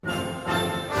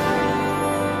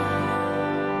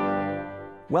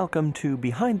Welcome to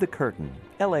Behind the Curtain,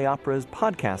 LA Opera's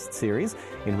podcast series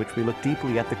in which we look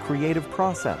deeply at the creative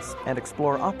process and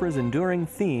explore opera's enduring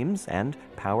themes and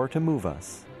power to move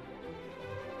us.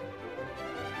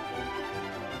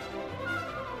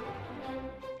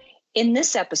 In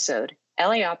this episode,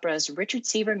 LA Opera's Richard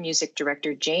Seaver music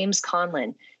director James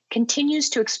Conlon continues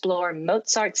to explore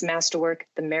Mozart's masterwork,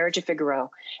 The Marriage of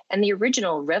Figaro, and the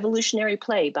original revolutionary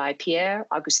play by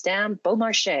Pierre-Augustin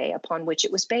Beaumarchais upon which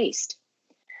it was based.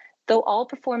 Though all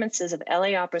performances of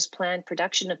LA Opera's planned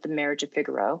production of The Marriage of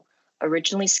Figaro,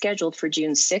 originally scheduled for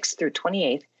June 6th through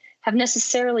 28th, have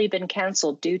necessarily been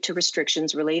canceled due to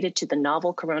restrictions related to the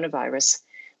novel coronavirus,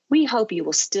 we hope you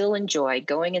will still enjoy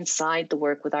going inside the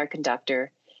work with our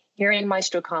conductor, hearing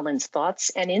Maestro Conlon's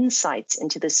thoughts and insights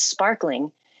into this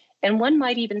sparkling, and one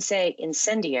might even say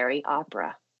incendiary,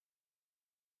 opera.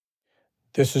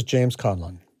 This is James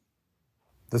Conlon.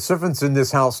 The servants in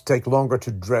this house take longer to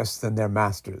dress than their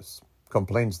masters,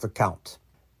 complains the Count.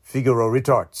 Figaro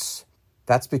retorts,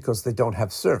 that's because they don't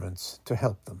have servants to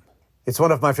help them. It's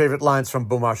one of my favorite lines from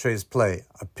Beaumarchais' play.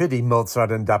 A pity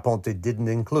Mozart and Da Ponte didn't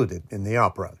include it in the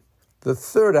opera. The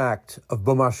third act of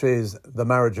Beaumarchais' The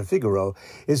Marriage of Figaro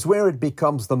is where it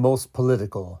becomes the most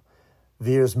political,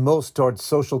 veers most towards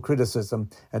social criticism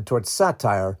and towards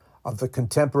satire of the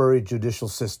contemporary judicial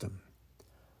system.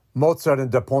 Mozart and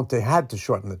Da Ponte had to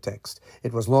shorten the text.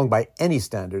 It was long by any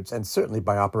standards and certainly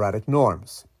by operatic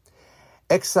norms.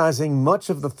 Excising much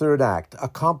of the third act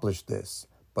accomplished this,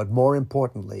 but more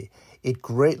importantly, it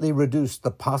greatly reduced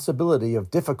the possibility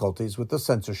of difficulties with the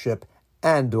censorship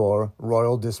and/or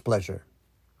royal displeasure.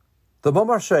 The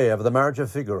Beaumarchais of The Marriage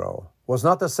of Figaro was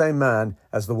not the same man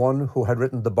as the one who had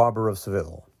written The Barber of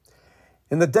Seville.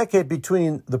 In the decade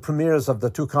between the premieres of the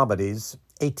two comedies,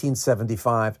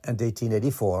 1875 and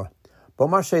 1884,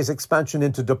 Beaumarchais' expansion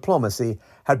into diplomacy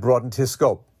had broadened his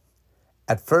scope.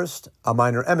 At first, a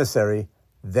minor emissary,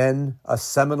 then a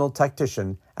seminal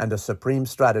tactician and a supreme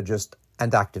strategist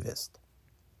and activist.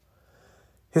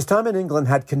 His time in England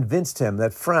had convinced him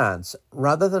that France,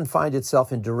 rather than find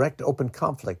itself in direct open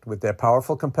conflict with their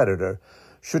powerful competitor,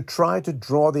 should try to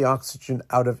draw the oxygen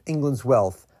out of England's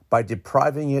wealth by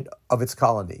depriving it of its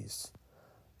colonies.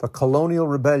 The colonial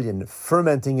rebellion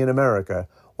fermenting in America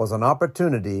was an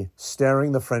opportunity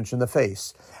staring the French in the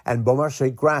face, and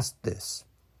Beaumarchais grasped this.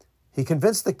 He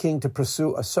convinced the king to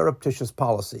pursue a surreptitious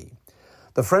policy.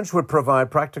 The French would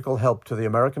provide practical help to the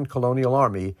American colonial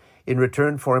army in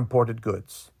return for imported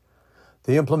goods.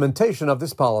 The implementation of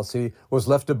this policy was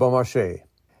left to Beaumarchais.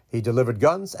 He delivered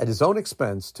guns at his own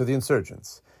expense to the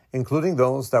insurgents, including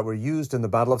those that were used in the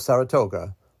Battle of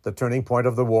Saratoga, the turning point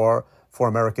of the war for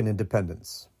American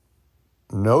independence.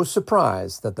 No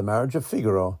surprise that The Marriage of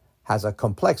Figaro has a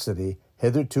complexity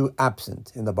hitherto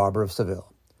absent in The Barber of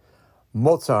Seville.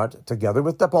 Mozart, together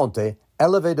with Da Ponte,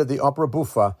 elevated the opera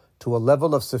buffa to a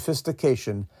level of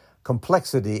sophistication,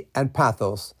 complexity, and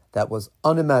pathos that was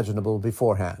unimaginable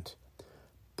beforehand.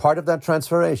 Part of that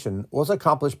transformation was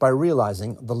accomplished by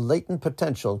realizing the latent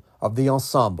potential of the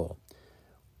ensemble.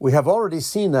 We have already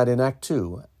seen that in Act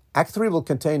 2. Act 3 will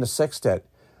contain a sextet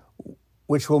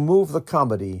which will move the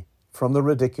comedy from the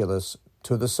ridiculous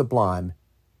to the sublime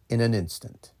in an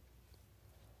instant.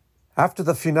 After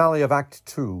the finale of Act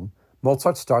 2,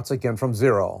 Mozart starts again from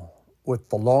zero, with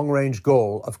the long-range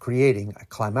goal of creating a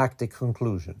climactic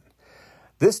conclusion.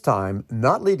 This time,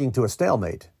 not leading to a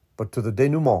stalemate, but to the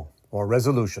denouement, or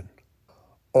resolution.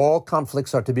 All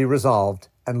conflicts are to be resolved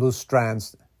and loose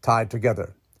strands tied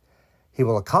together. He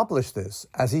will accomplish this,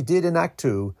 as he did in Act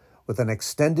 2, with an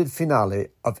extended finale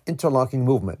of interlocking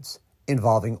movements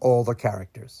involving all the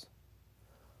characters.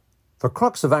 The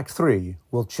crux of Act 3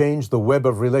 will change the web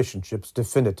of relationships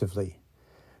definitively.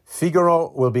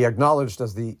 Figaro will be acknowledged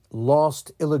as the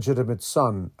lost illegitimate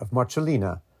son of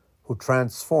Marcellina, who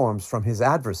transforms from his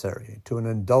adversary to an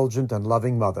indulgent and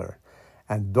loving mother,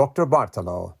 and Dr.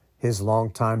 Bartolo, his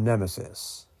longtime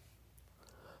nemesis.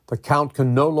 The Count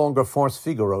can no longer force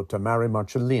Figaro to marry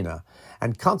Marcellina,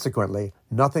 and consequently,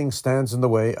 nothing stands in the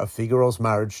way of Figaro's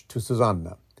marriage to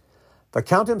Susanna. The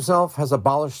Count himself has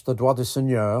abolished the droit de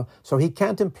seigneur, so he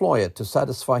can't employ it to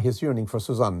satisfy his yearning for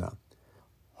Susanna.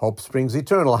 Hope springs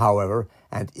eternal, however,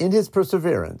 and in his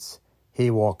perseverance, he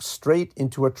walks straight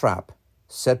into a trap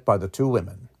set by the two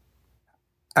women.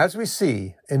 As we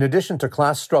see, in addition to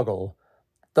class struggle,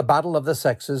 the battle of the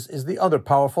sexes is the other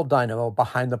powerful dynamo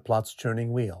behind the plot's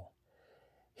churning wheel.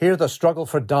 Here the struggle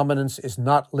for dominance is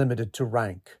not limited to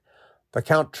rank. The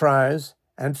Count tries,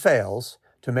 and fails,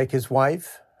 to make his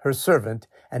wife, her servant,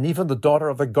 and even the daughter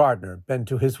of the gardener bend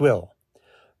to his will.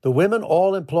 The women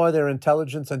all employ their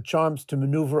intelligence and charms to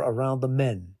maneuver around the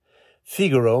men.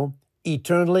 Figaro,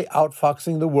 eternally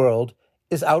outfoxing the world,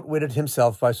 is outwitted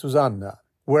himself by Susanna,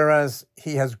 whereas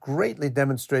he has greatly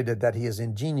demonstrated that he is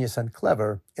ingenious and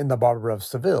clever in The Barber of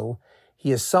Seville.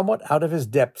 He is somewhat out of his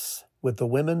depths with the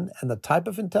women and the type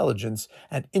of intelligence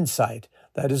and insight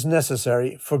that is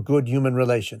necessary for good human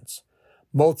relations.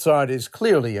 Mozart is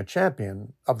clearly a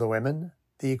champion of the women,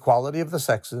 the equality of the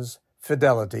sexes,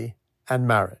 fidelity, and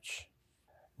marriage.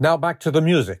 Now back to the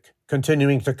music,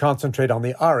 continuing to concentrate on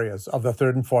the arias of the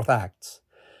third and fourth acts.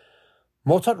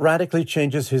 Mozart radically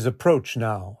changes his approach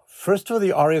now, first for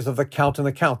the arias of the Count and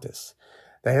the Countess.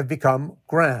 They have become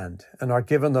grand and are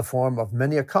given the form of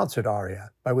many a concert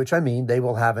aria, by which I mean they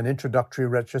will have an introductory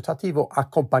recitativo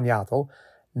accompagnato,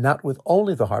 not with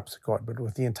only the harpsichord, but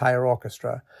with the entire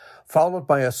orchestra, followed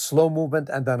by a slow movement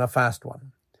and then a fast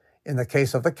one. In the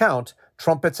case of the Count,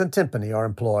 trumpets and timpani are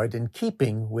employed in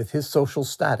keeping with his social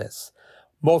status.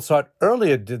 Mozart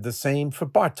earlier did the same for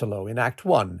Bartolo in Act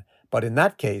 1, but in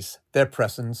that case, their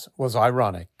presence was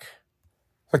ironic.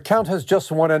 The Count has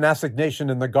just won an assignation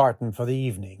in the garden for the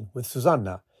evening with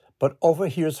Susanna, but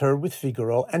overhears her with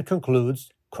Figaro and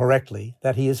concludes, correctly,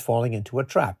 that he is falling into a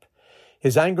trap.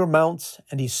 His anger mounts,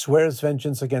 and he swears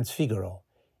vengeance against Figaro.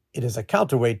 It is a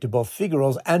counterweight to both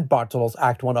Figaro's and Bartolo's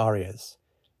Act 1 arias.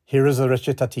 Here is the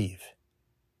recitative.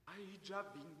 Hai già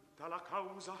vinta la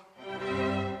causa?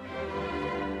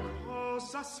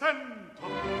 Cosa sento?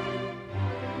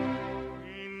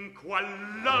 In qual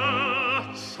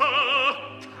laccio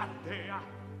caldea?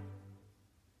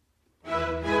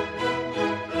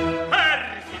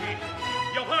 Perfidi!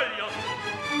 Io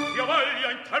voglio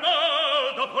in tal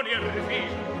modo punirvi.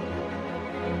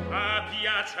 A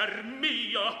piacer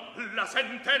mio la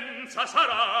sentenza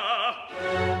sarà.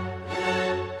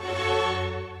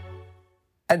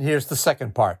 And here's the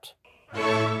second part.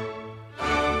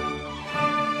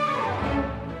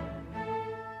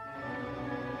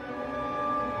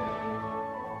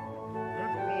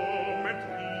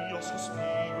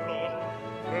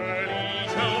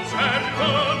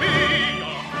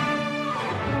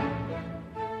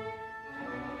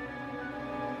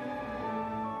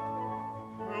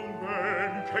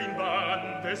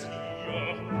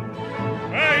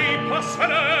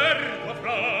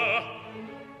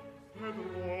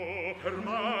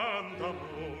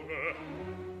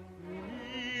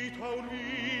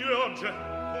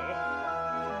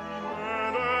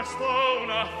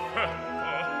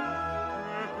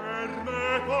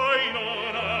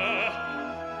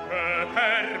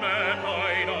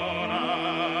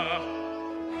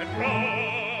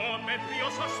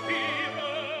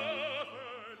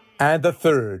 And the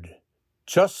third,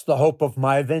 just the hope of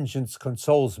my vengeance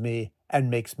consoles me and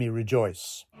makes me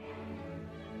rejoice.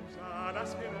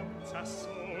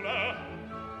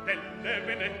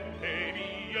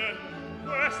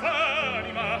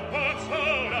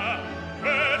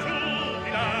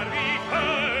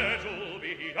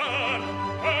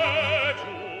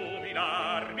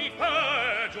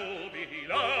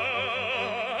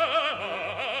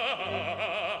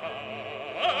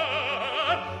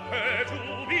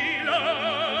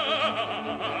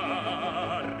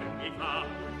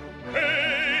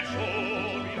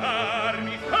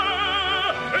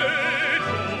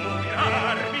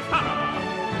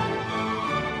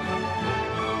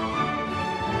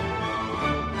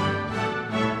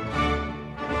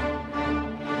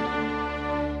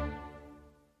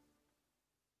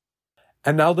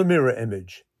 And now the mirror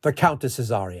image, the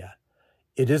Countess's aria.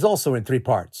 It is also in three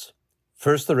parts.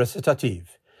 First, the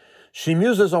recitative. She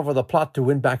muses over the plot to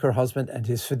win back her husband and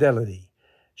his fidelity.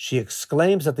 She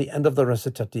exclaims at the end of the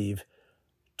recitative,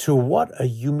 "To what a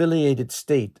humiliated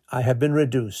state I have been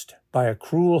reduced by a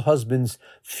cruel husband's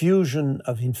fusion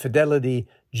of infidelity,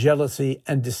 jealousy,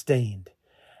 and disdain.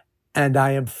 And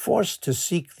I am forced to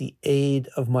seek the aid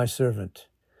of my servant."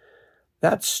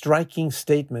 That striking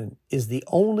statement is the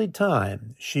only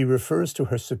time she refers to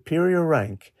her superior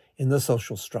rank in the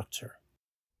social structure.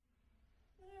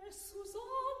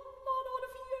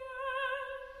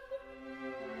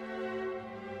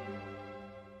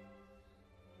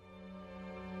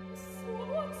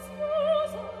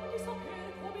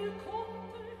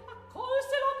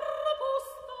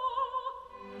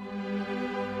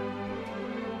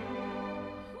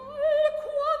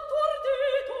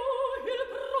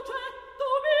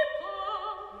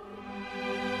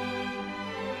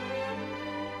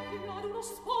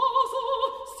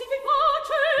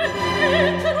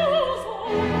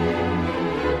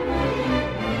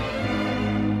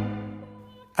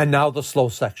 And now the slow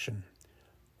section.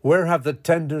 Where have the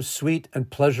tender, sweet, and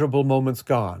pleasurable moments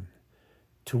gone?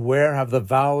 To where have the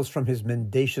vows from his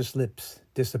mendacious lips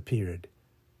disappeared?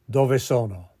 Dove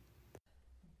sono?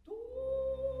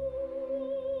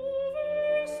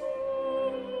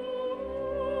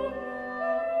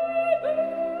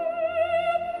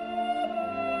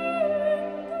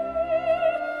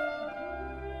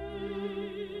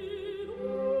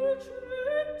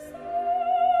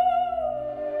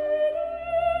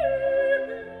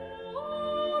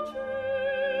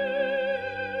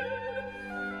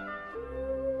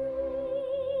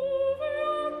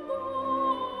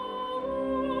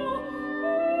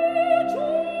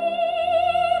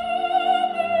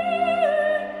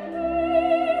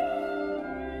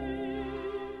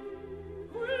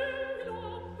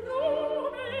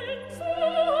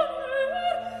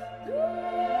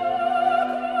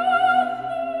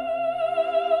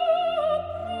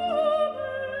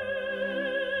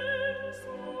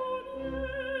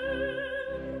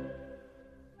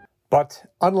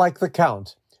 But, unlike the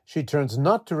Count, she turns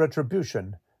not to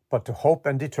retribution, but to hope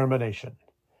and determination.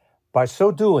 By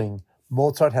so doing,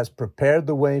 Mozart has prepared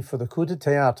the way for the coup de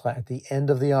théâtre at the end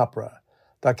of the opera,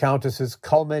 the Countess's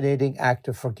culminating act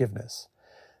of forgiveness.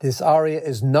 This aria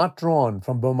is not drawn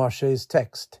from Beaumarchais'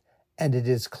 text, and it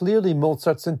is clearly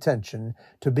Mozart's intention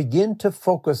to begin to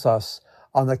focus us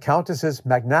on the Countess's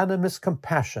magnanimous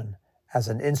compassion as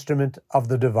an instrument of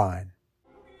the divine.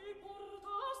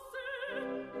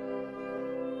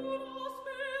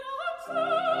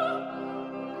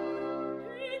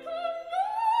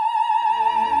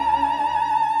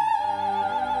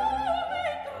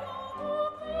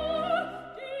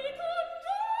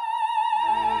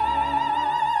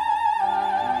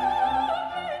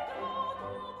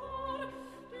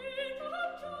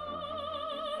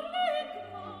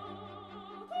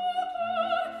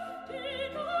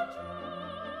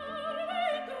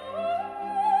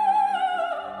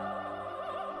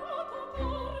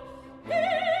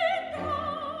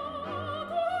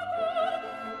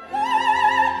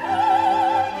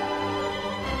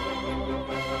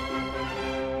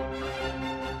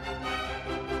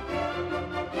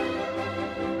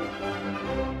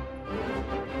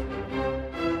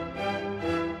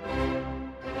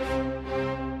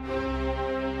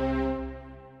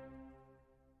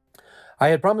 I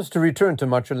had promised to return to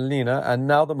Marcellina, and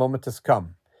now the moment has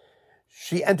come.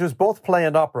 She enters both play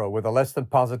and opera with a less than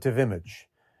positive image.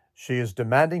 She is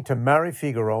demanding to marry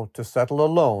Figaro to settle a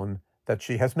loan that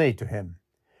she has made to him.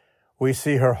 We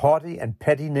see her haughty and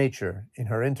petty nature in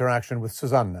her interaction with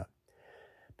Susanna.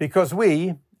 Because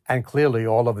we, and clearly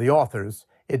all of the authors,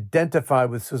 identify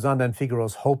with Susanna and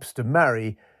Figaro's hopes to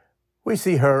marry, we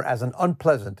see her as an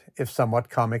unpleasant, if somewhat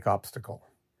comic obstacle.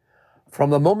 From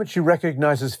the moment she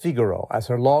recognizes Figaro as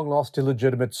her long-lost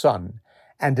illegitimate son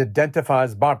and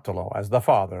identifies Bartolo as the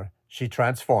father, she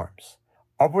transforms.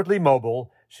 Upwardly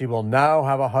mobile, she will now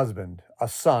have a husband, a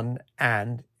son,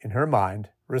 and, in her mind,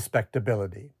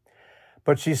 respectability.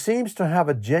 But she seems to have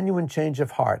a genuine change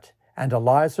of heart and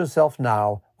allies herself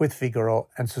now with Figaro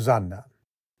and Susanna.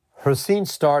 Her scene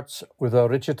starts with a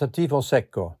recitativo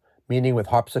secco, meaning with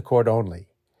harpsichord only.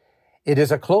 It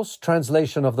is a close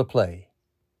translation of the play.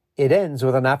 It ends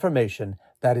with an affirmation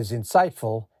that is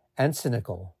insightful and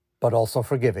cynical, but also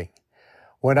forgiving.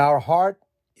 When our heart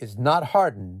is not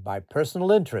hardened by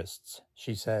personal interests,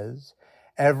 she says,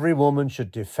 every woman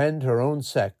should defend her own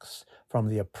sex from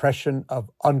the oppression of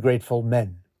ungrateful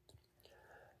men.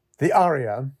 The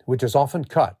aria, which is often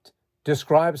cut,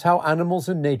 describes how animals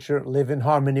in nature live in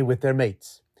harmony with their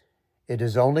mates. It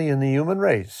is only in the human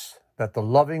race that the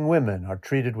loving women are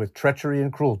treated with treachery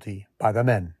and cruelty by the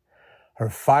men. Her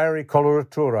fiery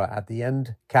coloratura at the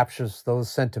end captures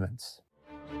those sentiments.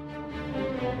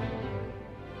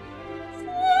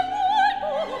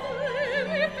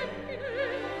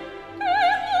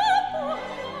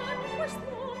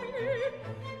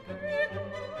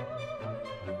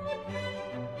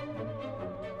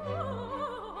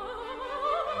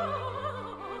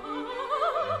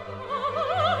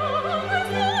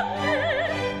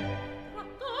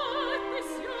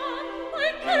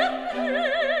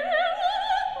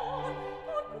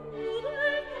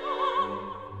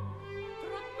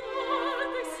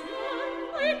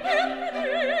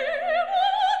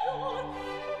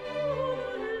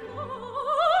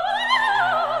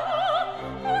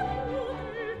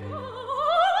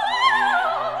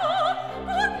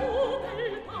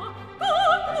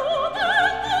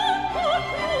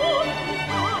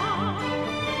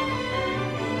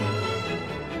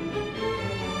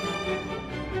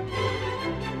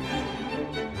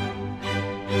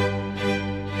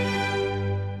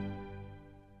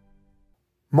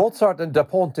 Mozart and Da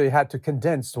Ponte had to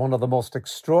condense one of the most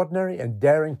extraordinary and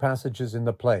daring passages in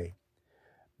the play.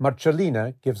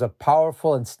 Marcellina gives a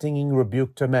powerful and stinging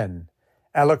rebuke to men,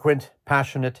 eloquent,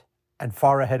 passionate, and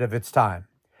far ahead of its time.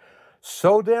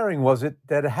 So daring was it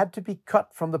that it had to be cut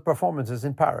from the performances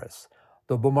in Paris,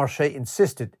 though Beaumarchais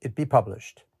insisted it be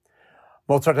published.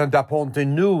 Mozart and Da Ponte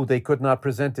knew they could not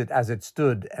present it as it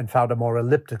stood and found a more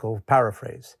elliptical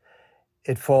paraphrase.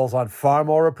 It falls on far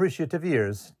more appreciative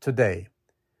ears today.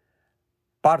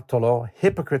 Bartolo,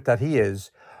 hypocrite that he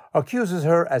is, accuses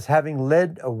her as having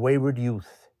led a wayward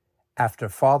youth after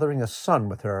fathering a son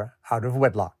with her out of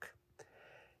wedlock.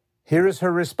 Here is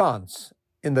her response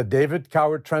in the David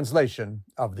Coward translation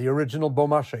of the original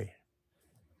Beaumarchais.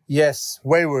 Yes,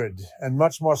 wayward, and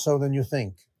much more so than you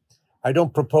think. I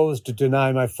don't propose to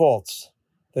deny my faults.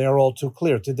 They are all too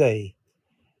clear today.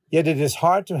 Yet it is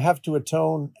hard to have to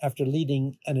atone after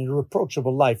leading an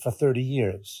irreproachable life for 30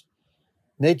 years.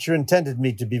 Nature intended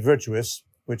me to be virtuous,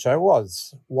 which I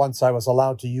was, once I was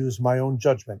allowed to use my own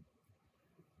judgment.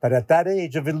 But at that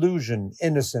age of illusion,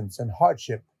 innocence, and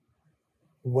hardship,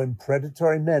 when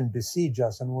predatory men besiege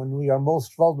us and when we are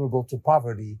most vulnerable to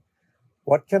poverty,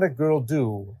 what can a girl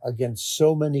do against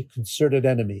so many concerted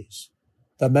enemies?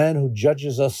 The man who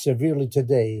judges us severely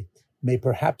today may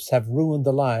perhaps have ruined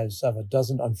the lives of a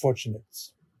dozen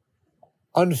unfortunates.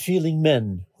 Unfeeling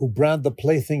men who brand the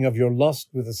plaything of your lust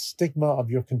with the stigma of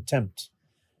your contempt.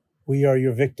 We are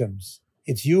your victims.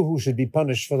 It's you who should be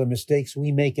punished for the mistakes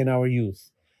we make in our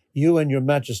youth. You and your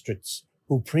magistrates,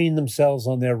 who preen themselves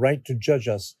on their right to judge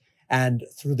us, and,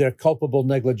 through their culpable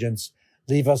negligence,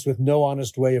 leave us with no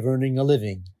honest way of earning a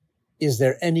living. Is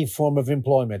there any form of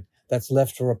employment that's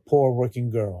left for a poor working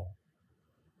girl?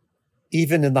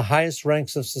 Even in the highest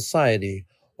ranks of society,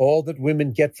 all that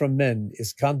women get from men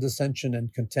is condescension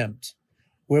and contempt.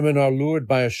 Women are lured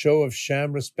by a show of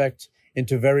sham respect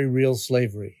into very real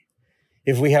slavery.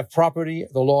 If we have property,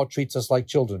 the law treats us like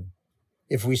children.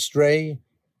 If we stray,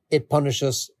 it punishes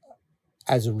us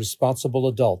as irresponsible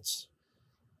adults.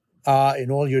 In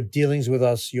all your dealings with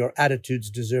us, your attitudes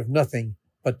deserve nothing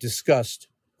but disgust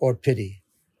or pity.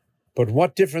 But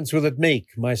what difference will it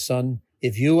make, my son,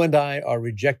 if you and I are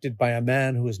rejected by a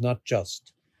man who is not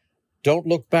just? Don't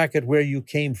look back at where you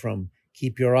came from.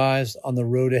 Keep your eyes on the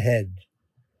road ahead.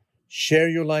 Share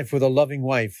your life with a loving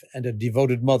wife and a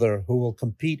devoted mother who will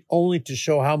compete only to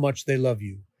show how much they love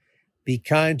you. Be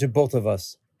kind to both of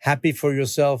us, happy for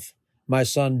yourself, my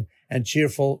son, and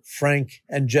cheerful, frank,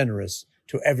 and generous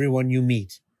to everyone you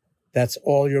meet. That's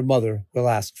all your mother will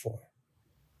ask for.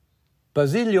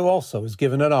 Basilio also is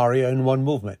given an aria in one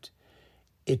movement.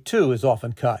 It too is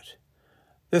often cut.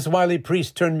 This wily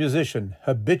priest-turned-musician,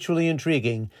 habitually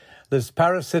intriguing, lives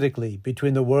parasitically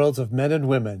between the worlds of men and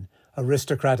women,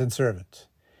 aristocrat and servant.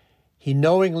 He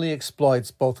knowingly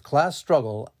exploits both class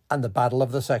struggle and the battle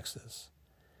of the sexes.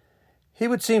 He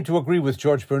would seem to agree with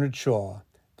George Bernard Shaw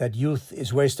that youth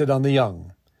is wasted on the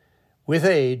young. With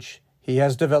age, he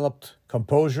has developed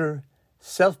composure,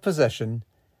 self-possession,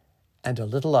 and a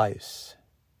little ice.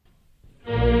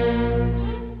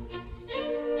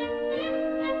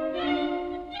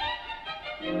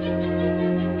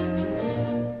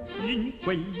 In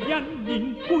quegli anni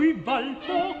in cui val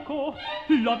poco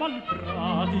la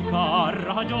malpratica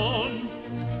ragion,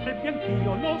 ebbi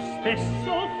anch'io lo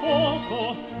stesso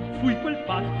fuoco, fui quel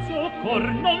pazzo cor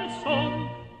non son,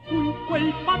 fui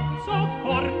quel pazzo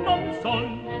cor non son,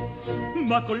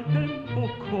 ma col tempo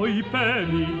coi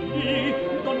peli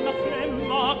donna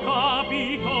flemma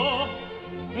capito,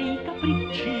 e i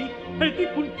capricci ed i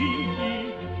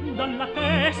puntini dalla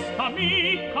testa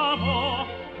mi cavò,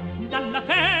 dalla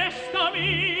testa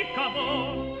mi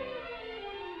cavò.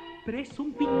 Presso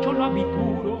un picciolo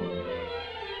abituro,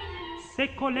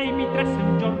 se colei mi tresse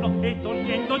un giorno e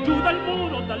togliendo giù dal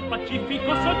muro, dal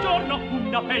pacifico soggiorno,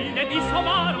 una pelle di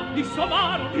somaro, di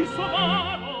somaro, di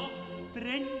somaro,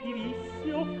 prendi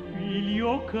vizio,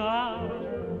 figlio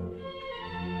caro,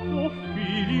 oh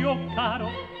figlio caro,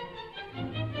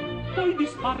 poi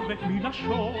disparve mi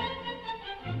lasciò,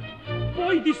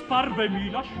 poi disparve mi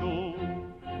lasciò.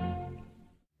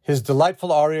 His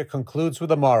delightful aria concludes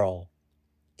with a moral.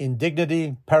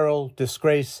 Indignity, peril,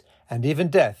 disgrace, and even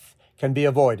death can be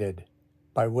avoided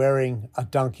by wearing a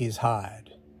donkey's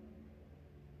hide.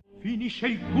 Finisce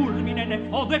il culmine ne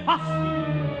fo due passi,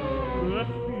 che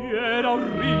fiera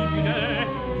orribile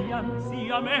dianzi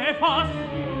a me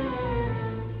passi.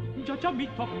 Già mi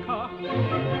tocca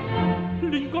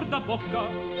l'ingorda bocca,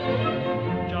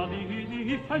 già di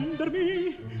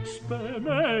difendermi,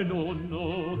 speme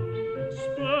no,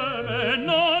 speme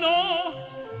no,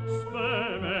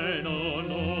 speme no.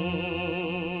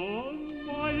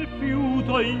 Ma il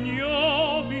fiuto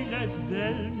ignobile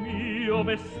del mio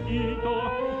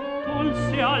vestito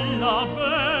tolse alla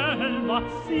bel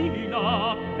mazzini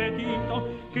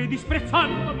l'appetito, che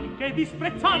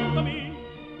disprezzandomi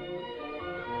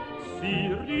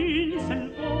si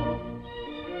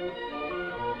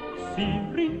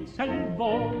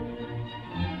rinselvò,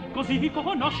 così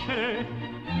conoscere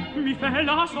mi fe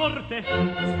la sorte,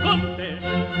 sconte,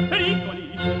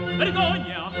 pericoli,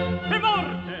 vergogna e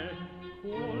morte.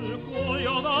 Col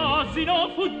cuoio d'asino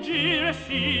fuggire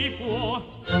si può,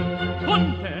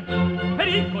 sconte,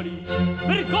 pericoli,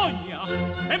 vergogna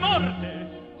e morte.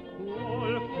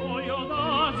 Col cuoio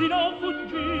d'asino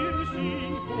fuggire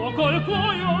si può, col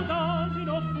cuoio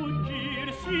d'asino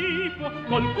fuggire si può,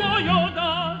 col cuoio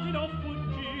d'asino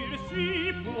fuggire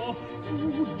si può,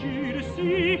 fuggire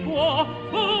si può,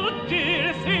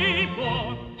 fuggire si può.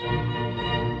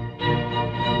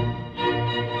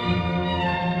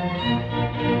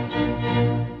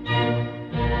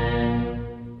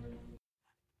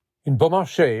 In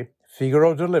Beaumarchais,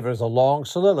 Figaro delivers a long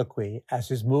soliloquy as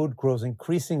his mood grows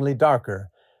increasingly darker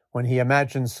when he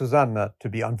imagines Susanna to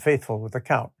be unfaithful with the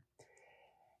Count.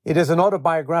 It is an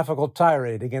autobiographical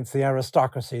tirade against the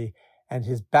aristocracy and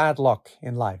his bad luck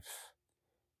in life.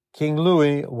 King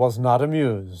Louis was not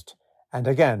amused, and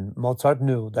again Mozart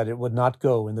knew that it would not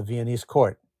go in the Viennese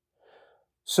court.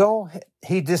 So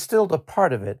he distilled a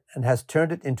part of it and has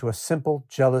turned it into a simple,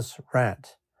 jealous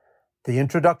rant. The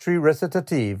introductory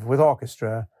recitative with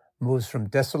orchestra moves from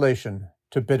desolation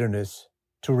to bitterness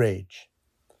to rage.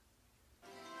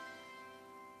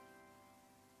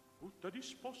 Tutta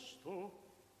disposto,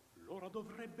 l'ora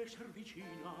dovrebbe esser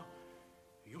vicina.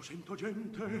 Io sento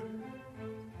gente,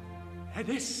 ed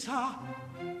essa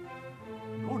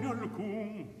non è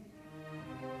alcun.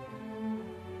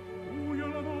 Buia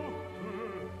la notte,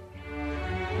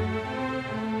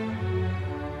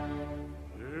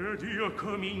 ed io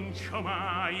comincio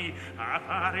mai a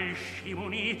fare il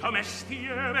scimunito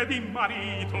mestiere di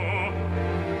marito.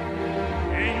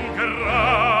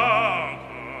 Ingrato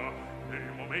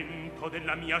nel momento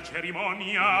della mia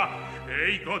cerimonia,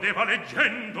 ei godeva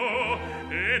leggendo,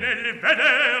 e nel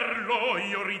vederlo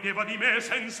io rideva di me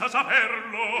senza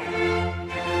saperlo.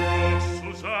 Oh,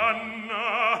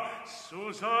 Susanna,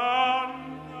 Susanna,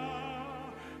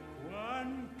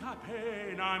 quanta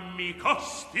pena mi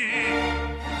costi.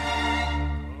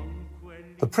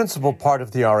 The principal part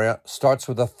of the aria starts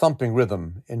with a thumping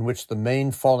rhythm in which the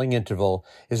main falling interval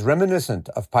is reminiscent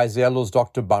of Paisiello's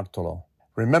Dr. Bartolo.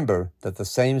 Remember that the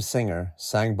same singer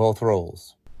sang both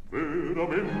roles.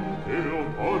 Veramente ho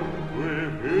torto,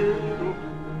 è vero.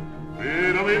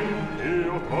 Veramente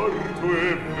ho torto,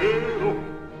 è vero.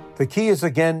 The key is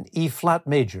again E-flat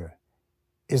major.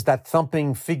 Is that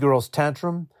thumping Figaro's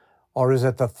tantrum, or is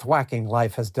it the thwacking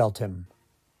life has dealt him?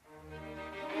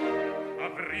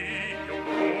 Aprì un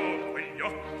po' quegli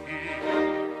occhi,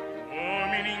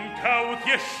 uomini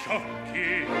incauti e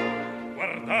sciocchi.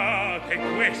 Guardate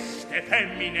queste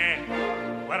femmine,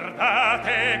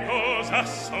 guardate cosa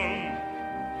son.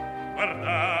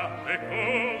 Guardate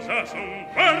cosa son,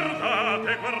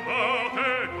 guardate,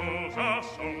 guardate cosa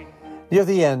son. Near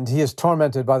the end, he is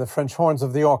tormented by the French horns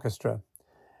of the orchestra.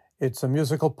 It's a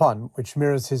musical pun which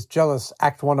mirrors his jealous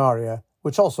Act I aria,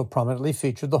 which also prominently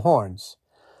featured the horns.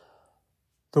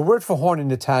 The word for horn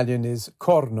in Italian is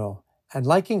corno, and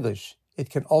like English, it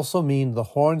can also mean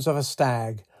the horns of a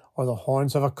stag or the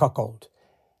horns of a cuckold.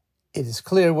 It is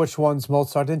clear which ones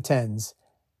Mozart intends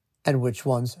and which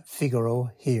ones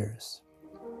Figaro hears.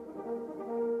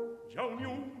 Già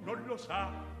ognuno lo sa.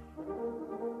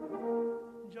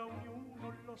 Già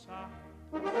ognuno lo sa.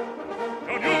 Già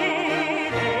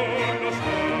ognuno lo sa.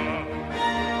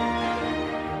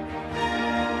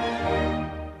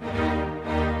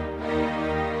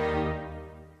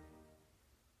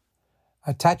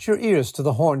 Attach your ears to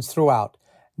the horns throughout,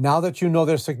 now that you know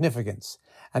their significance,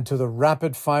 and to the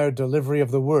rapid-fire delivery of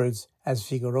the words as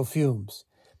Figaro fumes.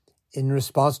 In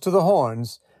response to the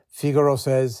horns, Figaro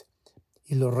says,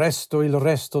 il resto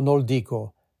nol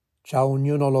dico, già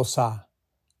ognuno lo sa.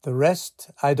 The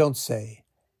rest I don't say.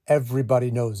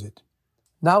 Everybody knows it.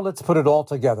 Now let's put it all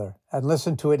together and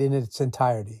listen to it in its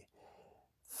entirety.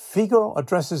 Figaro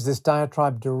addresses this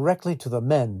diatribe directly to the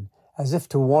men, as if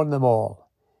to warn them all.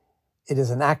 It is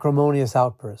an acrimonious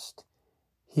outburst.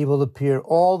 He will appear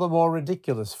all the more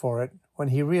ridiculous for it when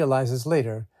he realizes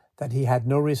later that he had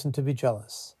no reason to be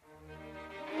jealous.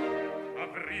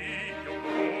 Aprì un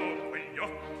po' quegli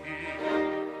occhi,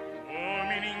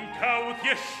 uomini incauti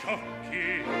e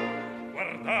sciocchi.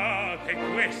 Guardate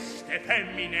queste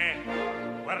femmine,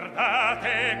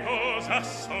 guardate cosa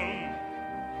son.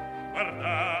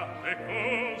 Guardate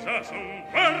cosa son,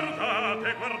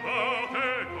 guardate,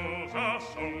 guardate cosa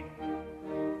son.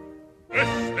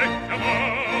 Queste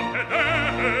chiamate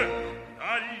dee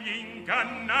dagli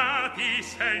ingannati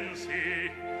sensi,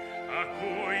 a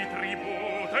cui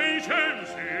tributa i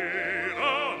censi,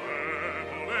 la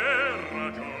devo aver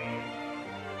ragion,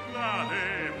 la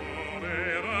devo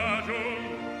aver ragion,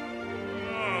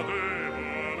 la devo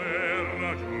aver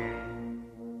ragion.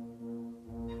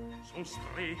 Son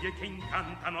streghe che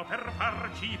incantano per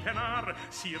farci penar,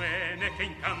 sirene che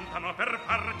incantano per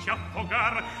farci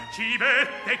affogar,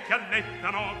 civette che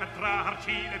allettano per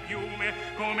trarci le piume,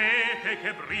 comete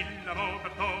che brillano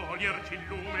per toglierci il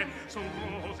lume. Son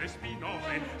rose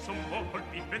spinose, son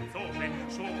volpi pezzose,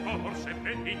 son forse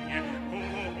benigne,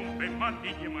 colombe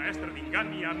maligne, maestre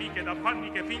d'inganni, amiche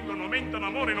d'affanni che fingono, mentono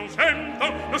amore. Non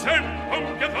sento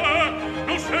pietà,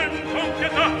 non sento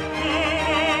pietà.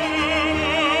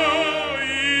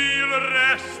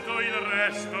 Il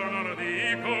resto non lo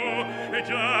dico, e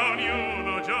già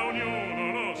ognuno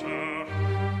lo sa.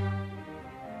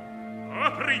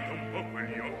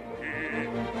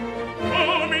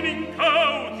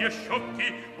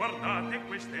 guardate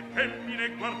queste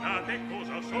femmine, guardate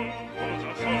cosa son.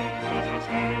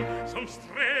 Son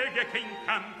streghe che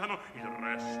incantano, il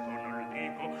resto non lo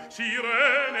dico.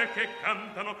 Sirene che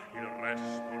cantano, il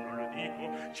resto non lo dico.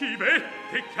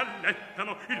 Civette che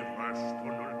allettano, il resto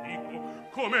non lo dico.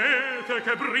 Comete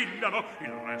che brillano,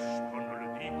 il resto non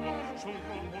lo dico. Son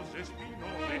rose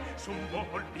spinose, son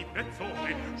volpi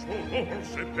pezzose, son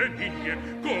orse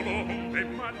benigne, colombe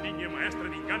maligne, maestre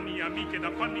di inganni, amiche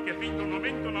d'affanni che fingono,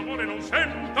 mentono amore, non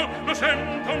sento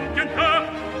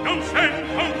pietà, non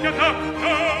sento pietà,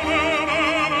 no.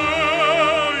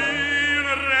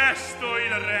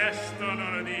 Il resto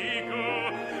non lo dico,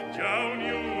 già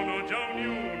ognuno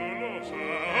lo sa.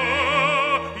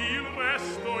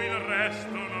 Il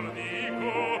resto non lo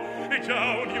dico, e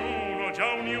già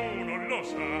ognuno lo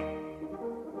sa.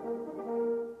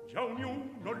 Già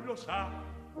ognuno lo sa.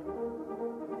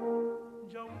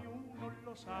 Già ognuno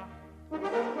lo sa.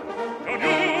 Già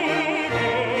ognuno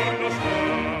lo sa.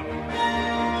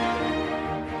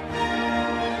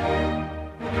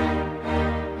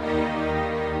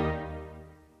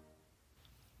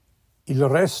 Il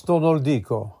resto non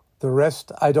dico. The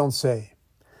rest I don't say.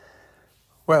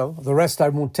 Well, the rest I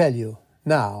won't tell you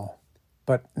now.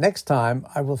 But next time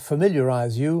I will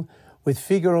familiarize you with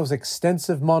Figaro's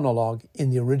extensive monologue in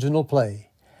the original play,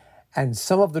 and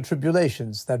some of the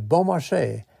tribulations that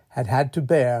Beaumarchais had to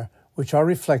bear, which are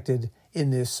reflected in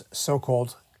this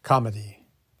so-called comedy.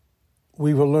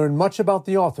 We will learn much about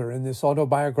the author in this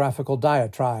autobiographical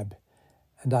diatribe,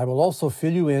 and I will also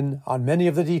fill you in on many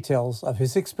of the details of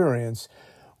his experience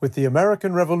with the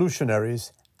American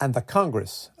revolutionaries and the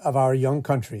Congress of our young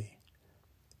country.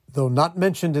 Though not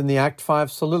mentioned in the Act 5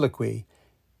 soliloquy,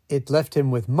 it left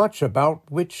him with much about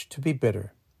which to be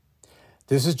bitter.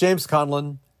 This is James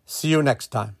Conlon. See you next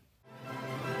time.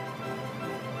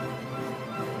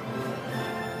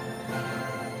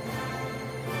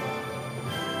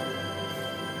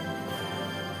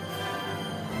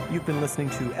 You've been listening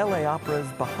to LA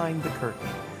Opera's Behind the Curtain.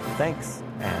 Thanks,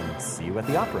 and see you at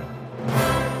the opera.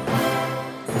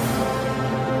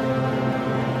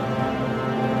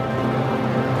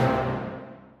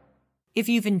 If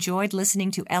you've enjoyed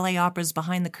listening to LA Opera's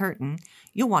Behind the Curtain,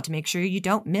 you'll want to make sure you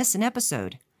don't miss an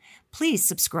episode. Please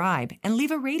subscribe and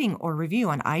leave a rating or review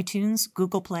on iTunes,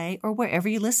 Google Play, or wherever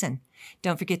you listen.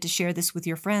 Don't forget to share this with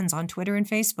your friends on Twitter and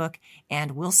Facebook,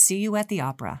 and we'll see you at the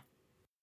opera.